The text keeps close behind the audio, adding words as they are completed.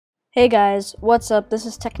Hey guys, what's up? This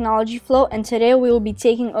is Technology Flow, and today we will be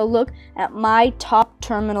taking a look at my top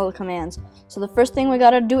terminal commands. So the first thing we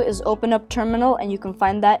gotta do is open up terminal, and you can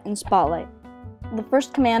find that in Spotlight. The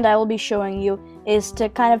first command I will be showing you is to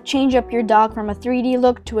kind of change up your dock from a 3D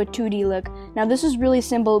look to a 2D look. Now this is really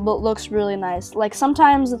simple but looks really nice. Like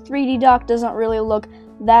sometimes the 3D dock doesn't really look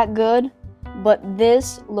that good, but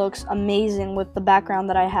this looks amazing with the background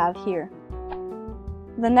that I have here.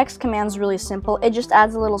 The next command is really simple. It just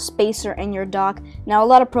adds a little spacer in your dock. Now a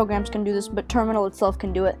lot of programs can do this, but Terminal itself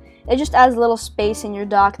can do it. It just adds a little space in your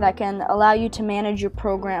dock that can allow you to manage your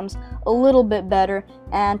programs a little bit better,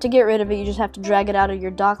 and to get rid of it you just have to drag it out of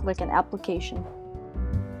your dock like an application.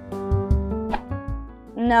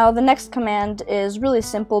 Now the next command is really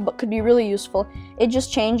simple but could be really useful. It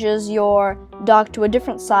just changes your dock to a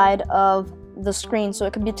different side of the screen, so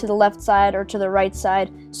it could be to the left side or to the right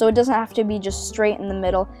side, so it doesn't have to be just straight in the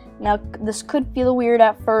middle. Now this could feel weird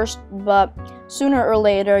at first, but sooner or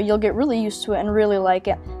later you'll get really used to it and really like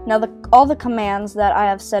it. Now all the commands that I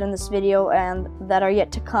have said in this video and that are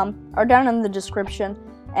yet to come are down in the description,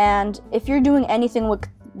 and if you're doing anything with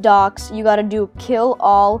docks you gotta do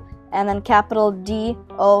killall and then capital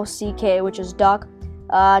DOCK, which is dock,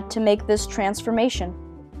 to make this transformation.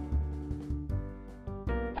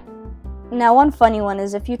 Now one funny one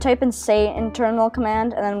is if you type in say in terminal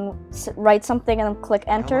command and then write something and then click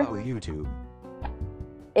enter, Hello, YouTube.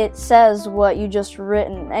 It says what you just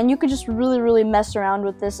written, and you could just really mess around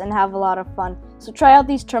with this and have a lot of fun. So try out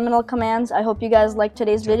these terminal commands. I hope you guys liked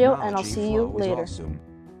today's video, and I'll see you later. Awesome.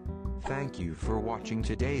 Thank you for watching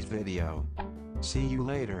today's video. See you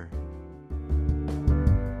later.